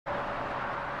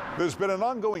There's been an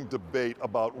ongoing debate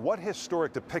about what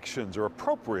historic depictions are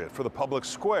appropriate for the public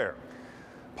square.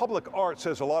 Public art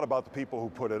says a lot about the people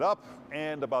who put it up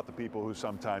and about the people who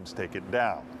sometimes take it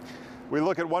down. We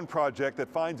look at one project that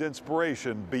finds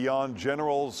inspiration beyond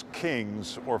generals,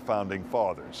 kings, or founding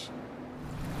fathers.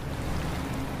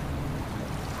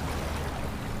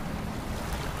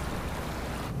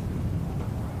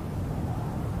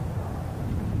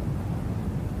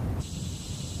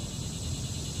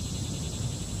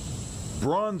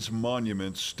 Bronze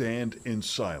monuments stand in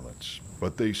silence,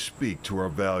 but they speak to our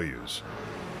values.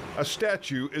 A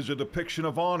statue is a depiction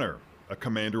of honor. A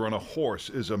commander on a horse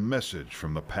is a message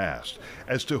from the past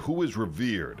as to who is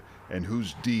revered and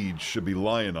whose deeds should be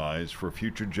lionized for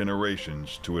future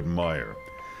generations to admire.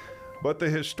 But the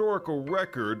historical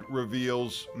record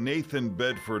reveals Nathan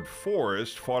Bedford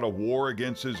Forrest fought a war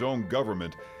against his own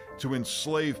government to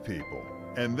enslave people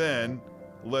and then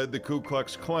led the Ku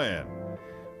Klux Klan.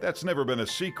 That's never been a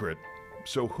secret,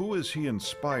 so who is he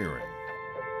inspiring?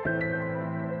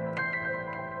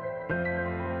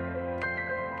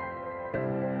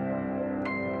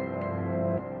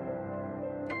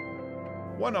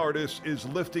 One artist is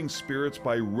lifting spirits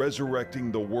by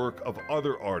resurrecting the work of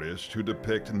other artists who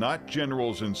depict not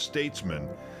generals and statesmen,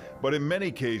 but in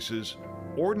many cases,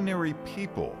 ordinary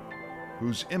people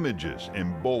whose images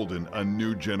embolden a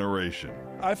new generation.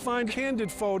 I find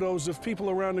candid photos of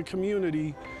people around the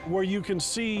community where you can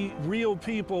see real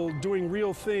people doing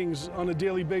real things on a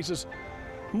daily basis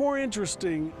more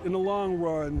interesting in the long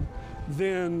run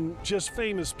than just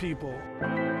famous people.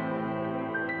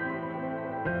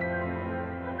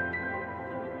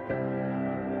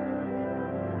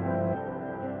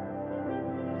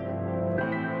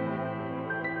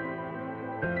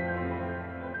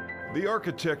 The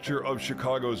architecture of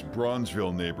Chicago's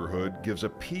Bronzeville neighborhood gives a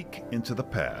peek into the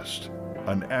past,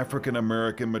 an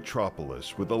African-American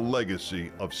metropolis with a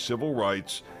legacy of civil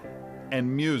rights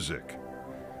and music.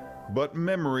 But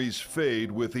memories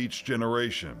fade with each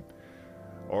generation.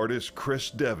 Artist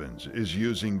Chris Devins is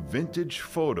using vintage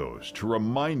photos to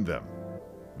remind them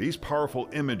these powerful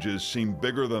images seem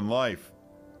bigger than life,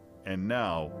 and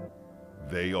now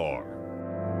they are.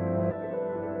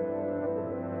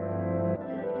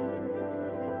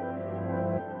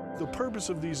 The purpose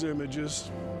of these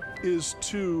images is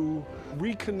to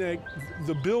reconnect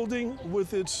the building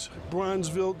with its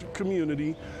Bronzeville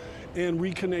community and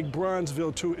reconnect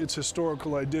Bronzeville to its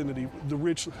historical identity, the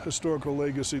rich historical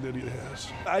legacy that it has.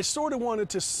 I sort of wanted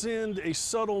to send a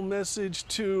subtle message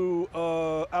to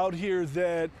out here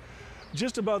that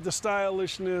just about the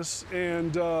stylishness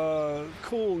and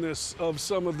coolness of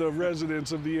some of the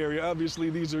residents of the area.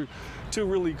 Obviously, these are two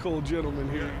really cool gentlemen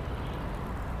here.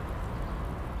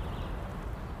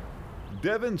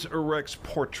 Devins erects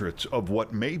portraits of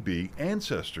what may be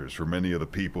ancestors for many of the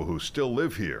people who still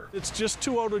live here. It's just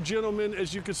two older gentlemen.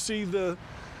 As you can see, the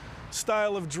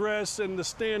style of dress and the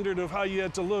standard of how you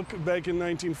had to look back in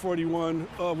 1941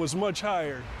 was much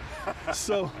higher.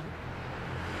 So,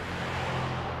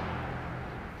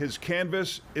 his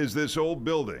canvas is this old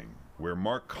building where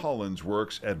Mark Collins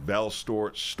works at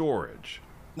Valstore Storage.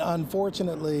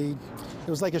 Unfortunately, it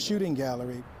was like a shooting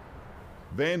gallery.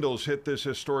 Vandals hit this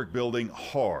historic building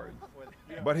hard,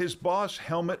 but his boss,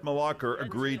 Helmut Malacher,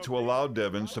 agreed to allow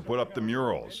Devins to put up the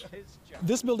murals.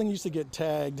 This building used to get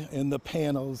tagged in the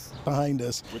panels behind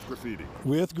us. With graffiti.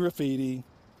 With graffiti,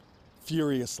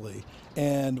 furiously.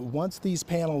 And once these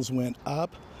panels went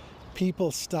up,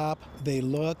 people stop, they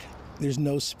look, there's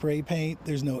no spray paint,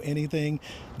 there's no anything.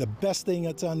 The best thing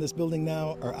that's on this building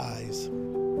now are eyes.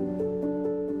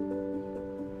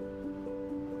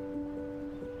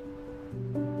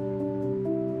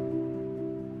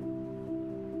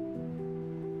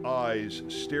 Eyes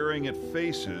staring at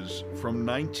faces from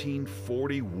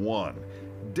 1941,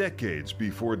 decades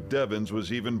before Devins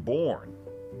was even born.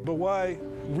 But why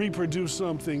reproduce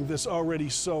something that's already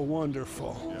so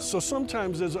wonderful? Yeah. So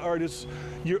sometimes as artists,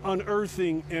 you're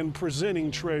unearthing and presenting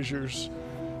treasures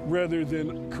rather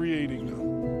than creating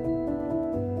them.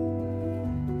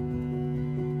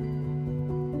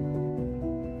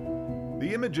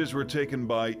 The images were taken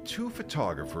by two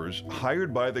photographers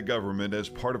hired by the government as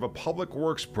part of a public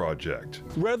works project.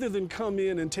 Rather than come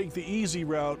in and take the easy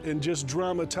route and just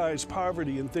dramatize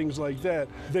poverty and things like that,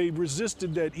 they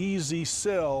resisted that easy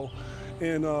sell.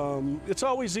 And it's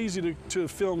always easy to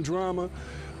film drama.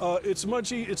 It's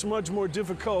much more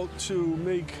difficult to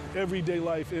make everyday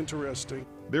life interesting.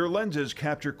 Their lenses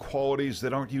capture qualities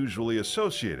that aren't usually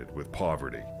associated with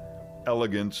poverty: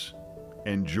 elegance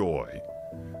and joy.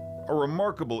 A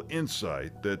remarkable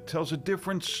insight that tells a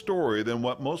different story than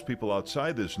what most people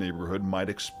outside this neighborhood might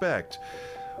expect.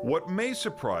 What may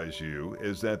surprise you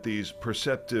is that these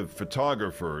perceptive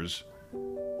photographers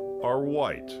are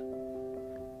white.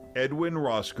 Edwin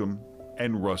Roscom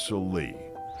and Russell Lee.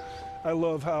 I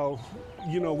love how,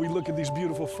 we look at these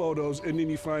beautiful photos and then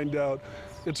you find out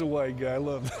it's a white guy. I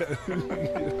love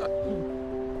that.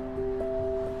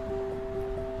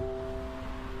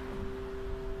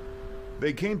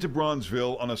 They came to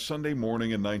Bronzeville on a Sunday morning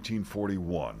in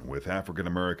 1941 with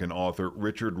African-American author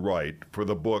Richard Wright for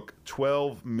the book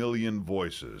 12 Million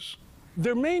Voices.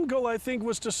 Their main goal, I think,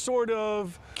 was to sort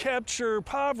of capture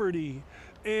poverty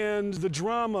and the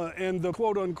drama and the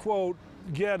quote-unquote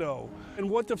ghetto. And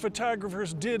what the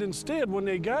photographers did instead when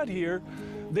they got here,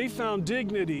 they found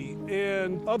dignity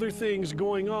and other things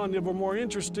going on that were more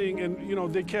interesting,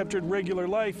 and they captured regular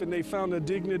life and they found a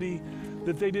dignity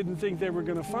that they didn't think they were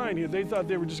going to find here. They thought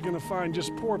they were just going to find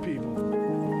just poor people.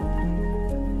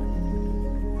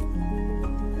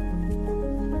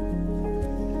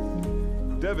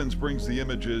 Devins brings the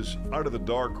images out of the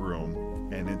dark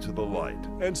room and into the light.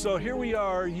 And so here we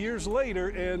are years later,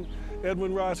 and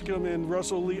Edwin Roscom and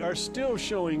Russell Lee are still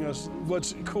showing us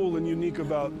what's cool and unique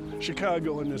about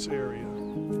Chicago in this area.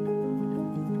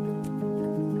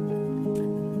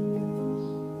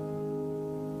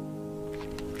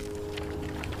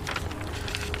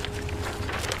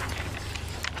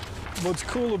 What's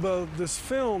cool about this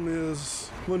film is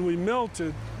when we melt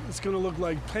it, it's going to look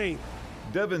like paint.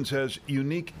 Devins has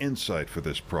unique insight for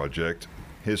this project.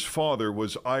 His father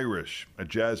was Irish, a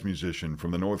jazz musician from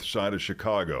the north side of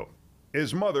Chicago.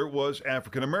 His mother was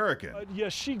African American.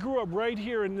 Yes, she grew up right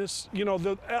here in this,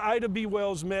 the Ida B.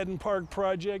 Wells Madden Park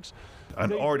projects.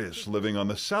 An artist living on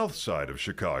the south side of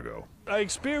Chicago. I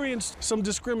experienced some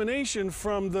discrimination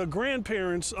from the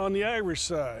grandparents on the Irish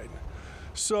side.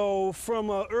 So from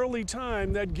an early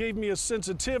time, that gave me a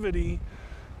sensitivity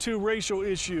to racial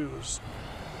issues.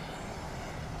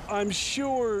 I'm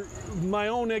sure my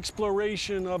own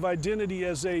exploration of identity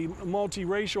as a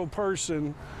multiracial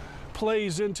person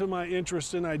plays into my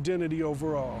interest in identity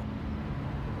overall.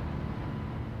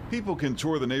 People can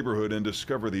tour the neighborhood and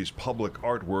discover these public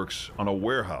artworks on a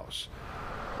warehouse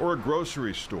or a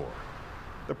grocery store.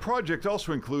 The project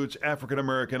also includes African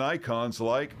American icons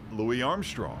like Louis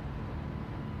Armstrong.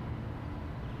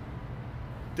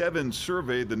 Devins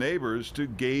surveyed the neighbors to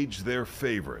gauge their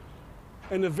favorite.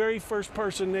 And the very first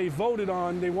person they voted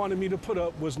on, they wanted me to put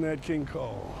up, was Nat King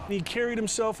Cole. He carried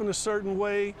himself in a certain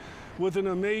way with an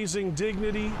amazing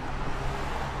dignity.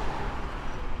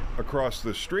 Across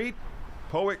the street,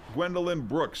 poet Gwendolyn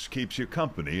Brooks keeps you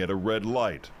company at a red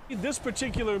light. This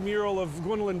particular mural of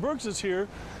Gwendolyn Brooks is here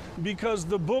because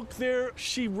the book there,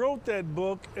 she wrote that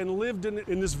book and lived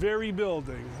in this very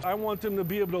building. I want them to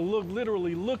be able to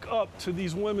literally look up to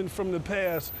these women from the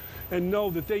past and know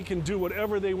that they can do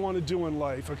whatever they want to do in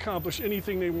life, accomplish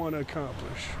anything they want to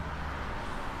accomplish.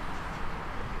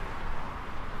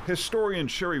 Historian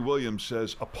Sherry Williams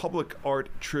says a public art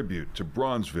tribute to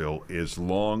Bronzeville is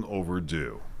long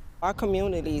overdue. Our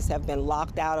communities have been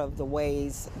locked out of the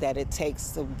ways that it takes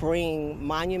to bring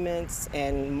monuments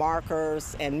and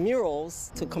markers and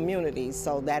murals to communities,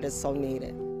 so that is so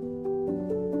needed.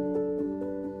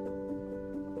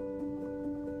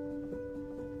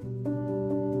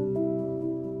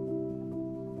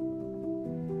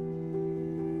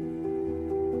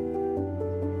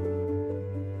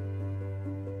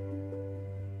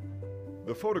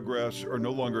 The photographs are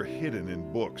no longer hidden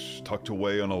in books tucked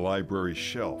away on a library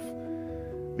shelf.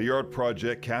 The art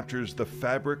project captures the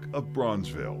fabric of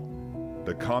Bronzeville,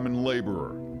 the common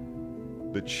laborer,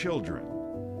 the children,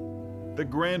 the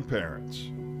grandparents,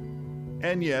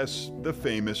 and yes, the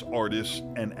famous artists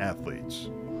and athletes.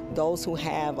 Those who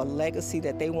have a legacy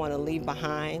that they want to leave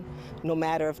behind, no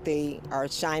matter if they are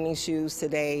shining shoes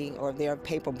today or they're a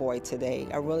paperboy today,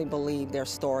 I really believe their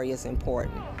story is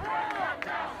important.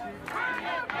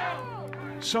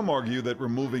 Some argue that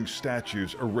removing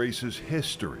statues erases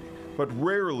history, but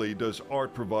rarely does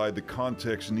art provide the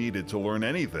context needed to learn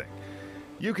anything.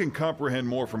 You can comprehend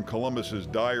more from Columbus's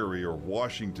diary or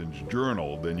Washington's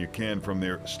journal than you can from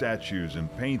their statues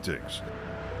and paintings.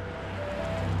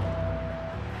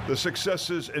 The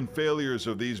successes and failures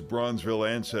of these Bronzeville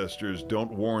ancestors don't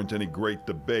warrant any great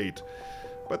debate,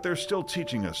 but they're still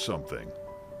teaching us something.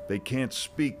 They can't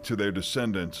speak to their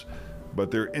descendants,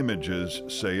 but their images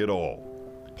say it all.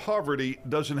 Poverty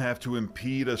doesn't have to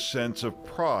impede a sense of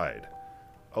pride,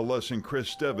 a lesson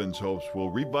Chris Devins hopes will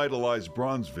revitalize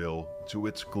Bronzeville to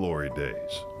its glory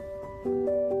days.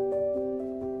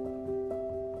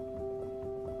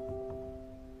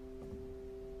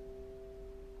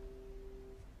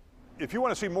 If you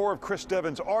want to see more of Chris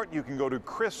Devins' art, you can go to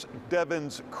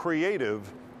chrisdevinscreative.com.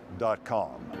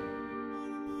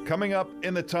 Coming up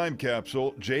in the time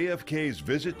capsule, JFK's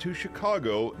visit to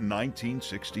Chicago,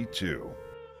 1962.